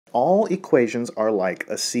all equations are like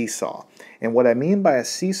a seesaw. And what I mean by a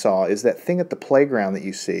seesaw is that thing at the playground that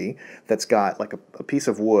you see that's got like a piece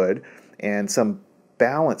of wood and some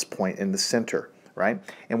balance point in the center, right?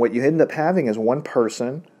 And what you end up having is one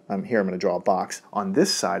person, here I'm going to draw a box, on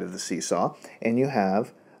this side of the seesaw, and you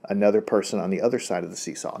have another person on the other side of the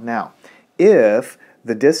seesaw. Now, if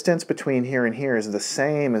the distance between here and here is the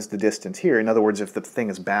same as the distance here, in other words, if the thing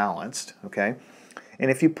is balanced, okay, and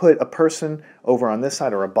if you put a person over on this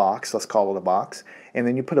side, or a box, let's call it a box, and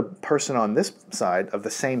then you put a person on this side of the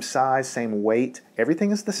same size, same weight, everything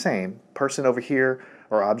is the same, person over here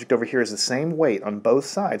or object over here is the same weight on both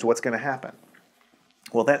sides, what's going to happen?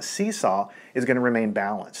 Well, that seesaw is going to remain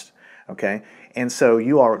balanced, okay? And so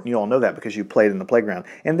you all know that because you played in the playground.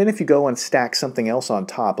 And then if you go and stack something else on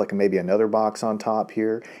top, like maybe another box on top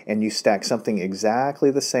here, and you stack something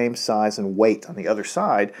exactly the same size and weight on the other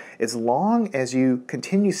side, as long as you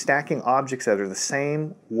continue stacking objects that are the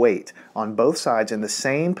same weight on both sides in the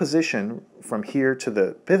same position from here to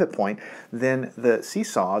the pivot point, then the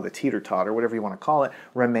seesaw, the teeter-totter, whatever you want to call it,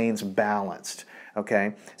 remains balanced.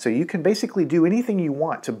 Okay, so you can basically do anything you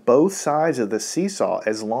want to both sides of the seesaw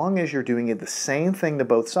as long as you're doing it the same thing to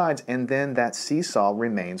both sides, and then that seesaw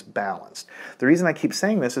remains balanced. The reason I keep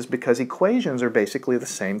saying this is because equations are basically the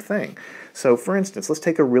same thing. So for instance, let's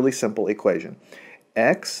take a really simple equation.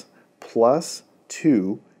 X plus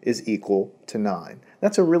 2 is equal to 9.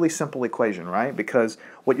 That's a really simple equation, right? Because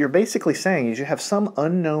what you're basically saying is you have some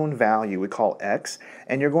unknown value we call x,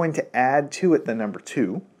 and you're going to add to it the number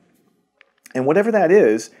 2. And whatever that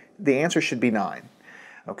is, the answer should be 9.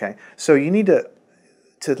 Okay, so you need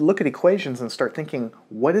to look at equations and start thinking,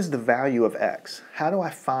 what is the value of x? How do I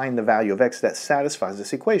find the value of x that satisfies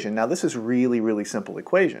this equation? Now this is really, really simple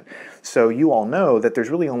equation. So you all know that there's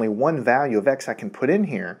really only one value of x I can put in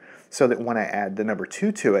here so that when I add the number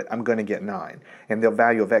 2 to it, I'm going to get 9. And the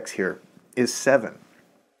value of x here is 7.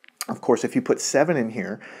 Of course, if you put 7 in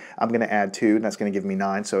here, I'm going to add 2, and that's going to give me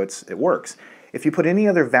 9, so it works. If you put any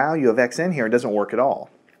other value of x in here, it doesn't work at all.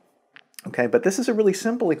 Okay, but this is a really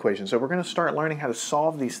simple equation, so we're going to start learning how to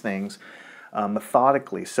solve these things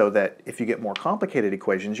methodically so that if you get more complicated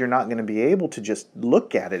equations, you're not going to be able to just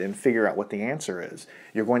look at it and figure out what the answer is.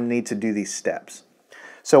 You're going to need to do these steps.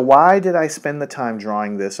 So why did I spend the time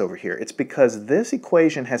drawing this over here? It's because this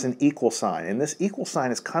equation has an equal sign, and this equal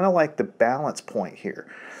sign is kind of like the balance point here.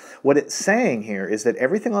 What it's saying here is that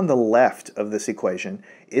everything on the left of this equation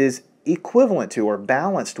is equivalent to or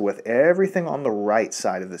balanced with everything on the right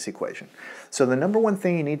side of this equation. So the number one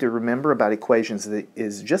thing you need to remember about equations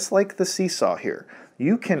is just like the seesaw here.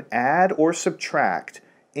 You can add or subtract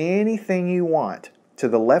anything you want to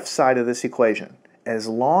the left side of this equation as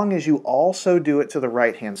long as you also do it to the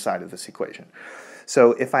right-hand side of this equation.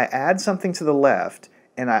 So if I add something to the left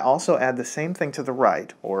and I also add the same thing to the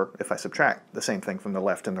right, or if I subtract the same thing from the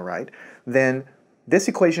left and the right, then this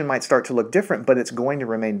equation might start to look different, but it's going to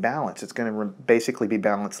remain balanced. It's going to basically be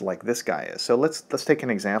balanced like this guy is. So let's take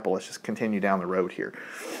an example. Let's just continue down the road here.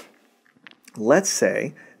 Let's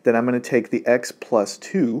say that I'm going to take the x plus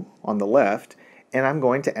 2 on the left, and I'm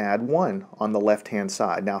going to add 1 on the left-hand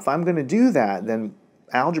side. Now, if I'm going to do that, then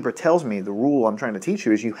algebra tells me the rule I'm trying to teach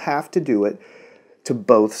you is you have to do it to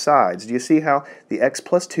both sides. Do you see how the x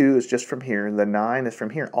plus 2 is just from here, and the 9 is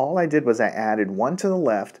from here? All I did was I added 1 to the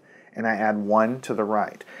left, and I add 1 to the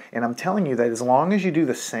right. And I'm telling you that as long as you do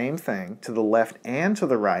the same thing to the left and to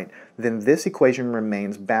the right, then this equation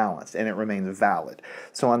remains balanced and it remains valid.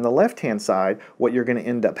 So on the left-hand side, what you're going to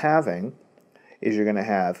end up having is you're going to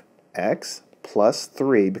have x plus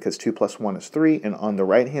 3, because 2 plus 1 is 3, and on the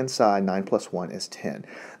right-hand side, 9 plus 1 is 10.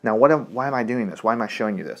 Now, why am I doing this? Why am I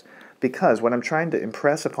showing you this? Because what I'm trying to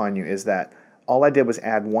impress upon you is that all I did was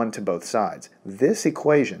add 1 to both sides. This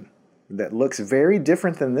equation that looks very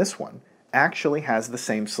different than this one actually has the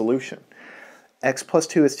same solution. X plus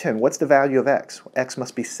 2 is 10. What's the value of x? X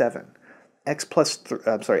must be 7. X plus 2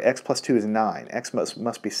 is 9. X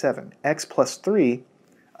must be 7. X plus 3,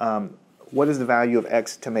 what is the value of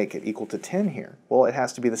x to make it equal to 10 here? Well, it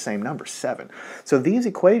has to be the same number, 7. So these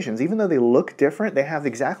equations, even though they look different, they have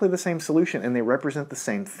exactly the same solution and they represent the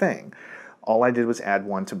same thing. All I did was add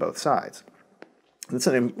 1 to both sides. That's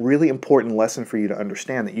a really important lesson for you to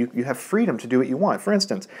understand, that you have freedom to do what you want. For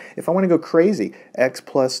instance, if I want to go crazy, x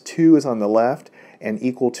plus 2 is on the left and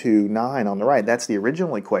equal to 9 on the right. That's the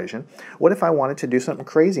original equation. What if I wanted to do something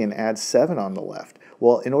crazy and add 7 on the left?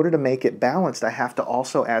 Well, in order to make it balanced, I have to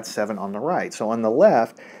also add 7 on the right. So on the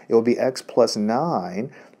left, it will be x plus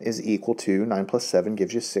 9 is equal to 9 plus 7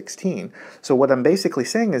 gives you 16. So what I'm basically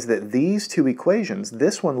saying is that these two equations,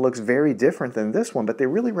 this one looks very different than this one, but they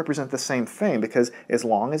really represent the same thing, because as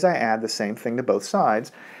long as I add the same thing to both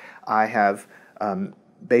sides, I have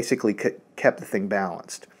basically kept the thing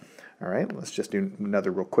balanced. All right, let's just do another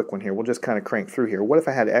real quick one here. We'll just kind of crank through here. What if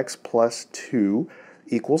I had x plus 2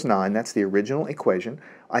 equals 9? That's the original equation.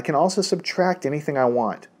 I can also subtract anything I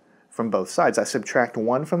want from both sides. I subtract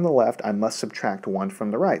 1 from the left, I must subtract 1 from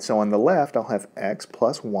the right. So on the left, I'll have x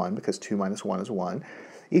plus 1, because 2 minus 1 is 1,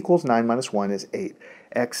 equals 9 minus 1 is 8.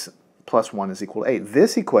 X plus 1 is equal to 8.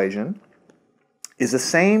 This equation is the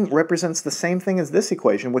same, represents the same thing as this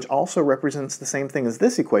equation, which also represents the same thing as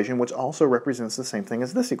this equation, which also represents the same thing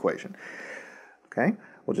as this equation. Okay,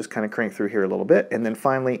 we'll just kind of crank through here a little bit. And then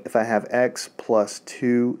finally, if I have x plus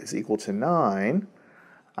 2 is equal to 9,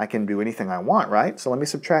 I can do anything I want, right? So let me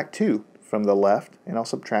subtract 2 from the left, and I'll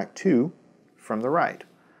subtract 2 from the right.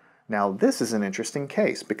 Now this is an interesting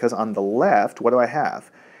case, because on the left, what do I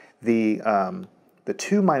have? The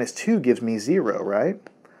 2 minus 2 gives me 0, right?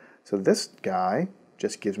 So this guy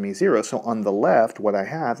just gives me 0. So on the left, what I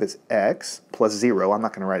have is x plus 0, I'm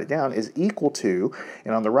not going to write it down, is equal to,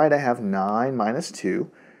 and on the right I have 9 minus 2,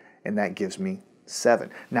 and that gives me 7.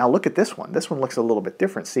 Now look at this one. This one looks a little bit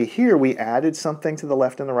different. See, here we added something to the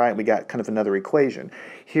left and the right, we got kind of another equation.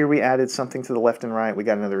 Here we added something to the left and right, we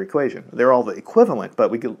got another equation. They're all the equivalent,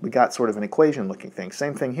 but we got sort of an equation looking thing.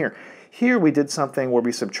 Same thing here. Here we did something where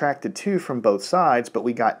we subtracted 2 from both sides, but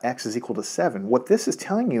we got x is equal to 7. What this is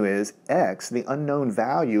telling you is x, the unknown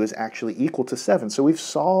value, is actually equal to 7. So we've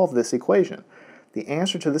solved this equation. The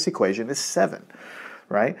answer to this equation is 7,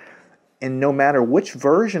 right? And no matter which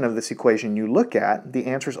version of this equation you look at, the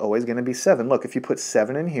answer is always going to be 7. Look, if you put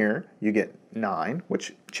 7 in here, you get 9,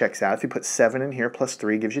 which checks out. If you put 7 in here plus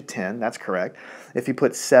 3 gives you 10, that's correct. If you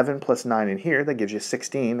put 7 plus 9 in here, that gives you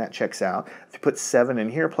 16, that checks out. If you put 7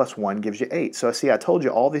 in here plus 1 gives you 8. So see, I told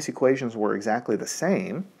you all these equations were exactly the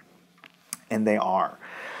same, and they are.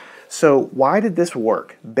 So why did this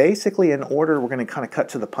work? Basically, in order, we're going to kind of cut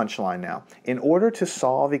to the punchline now. In order to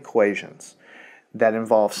solve equations that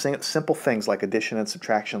involve simple things like addition and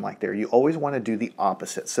subtraction like there, you always want to do the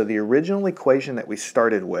opposite. So the original equation that we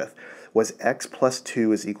started with was x plus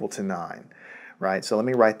 2 is equal to 9, right? So let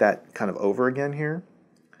me write that kind of over again here.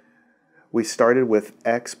 We started with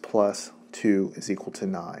x plus 2 is equal to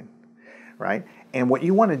 9, right? And what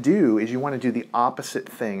you want to do is you want to do the opposite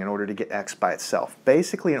thing in order to get x by itself.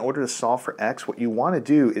 Basically, in order to solve for x, what you want to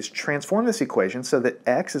do is transform this equation so that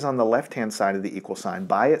x is on the left-hand side of the equal sign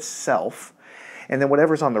by itself, and then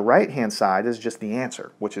whatever's on the right-hand side is just the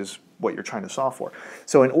answer, which is what you're trying to solve for.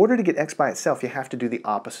 So in order to get x by itself, you have to do the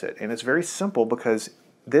opposite. And it's very simple because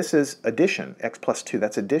this is addition, x plus 2,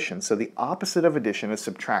 that's addition. So the opposite of addition is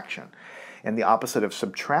subtraction. And the opposite of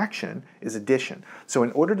subtraction is addition. So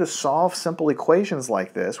in order to solve simple equations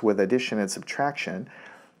like this with addition and subtraction,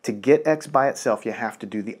 to get x by itself, you have to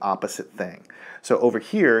do the opposite thing. So over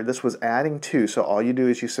here, this was adding 2, so all you do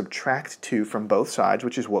is you subtract 2 from both sides,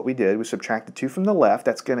 which is what we did. We subtracted 2 from the left,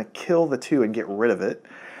 that's going to kill the 2 and get rid of it.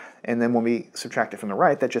 And then when we subtract it from the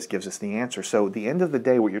right, that just gives us the answer. So at the end of the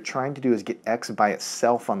day, what you're trying to do is get x by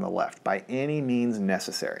itself on the left, by any means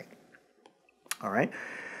necessary. All right?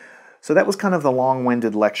 So that was kind of the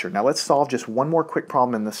long-winded lecture. Now let's solve just one more quick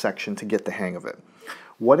problem in this section to get the hang of it.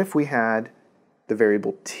 What if we had the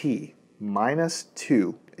variable t minus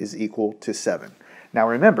 2 is equal to 7? Now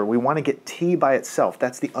remember, we want to get t by itself.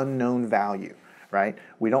 That's the unknown value, right?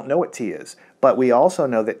 We don't know what t is, but we also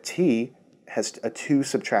know that t has a 2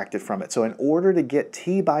 subtracted from it. So in order to get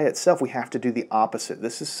t by itself, we have to do the opposite.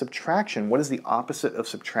 This is subtraction. What is the opposite of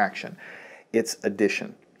subtraction? It's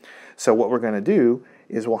addition. So what we're going to do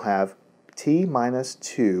is we'll have t minus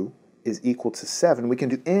 2 is equal to 7. We can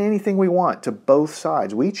do anything we want to both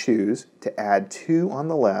sides. We choose to add 2 on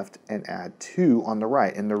the left and add 2 on the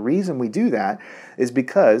right. And the reason we do that is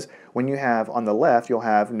because when you have on the left, you'll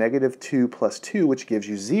have negative 2 plus 2, which gives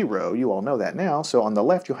you 0. You all know that now. So on the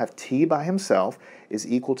left, you'll have t by himself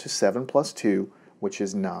is equal to 7 plus 2, which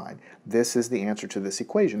is 9. This is the answer to this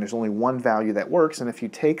equation. There's only one value that works, and if you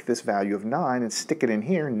take this value of 9 and stick it in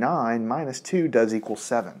here, 9 minus 2 does equal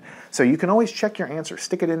 7. So you can always check your answer,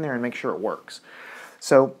 stick it in there and make sure it works.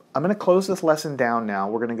 So I'm going to close this lesson down now.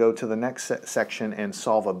 We're going to go to the next section and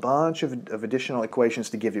solve a bunch of additional equations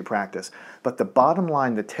to give you practice. But the bottom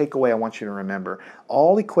line, the takeaway I want you to remember,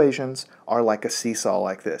 all equations are like a seesaw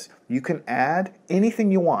like this. You can add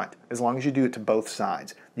anything you want as long as you do it to both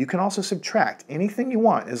sides. You can also subtract anything you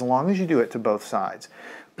want as long as you do it to both sides.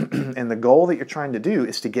 And the goal that you're trying to do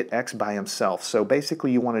is to get x by himself. So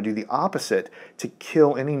basically you want to do the opposite to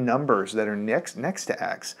kill any numbers that are next to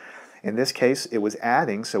x. In this case, it was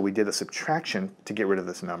adding, so we did a subtraction to get rid of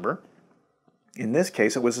this number. In this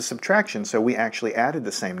case, it was a subtraction, so we actually added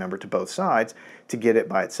the same number to both sides to get it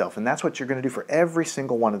by itself. And that's what you're going to do for every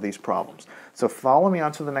single one of these problems. So follow me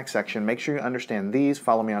on to the next section. Make sure you understand these.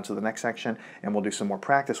 Follow me on to the next section, and we'll do some more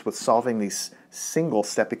practice with solving these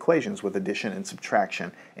single-step equations with addition and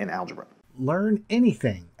subtraction in algebra. Learn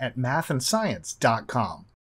anything at mathandscience.com.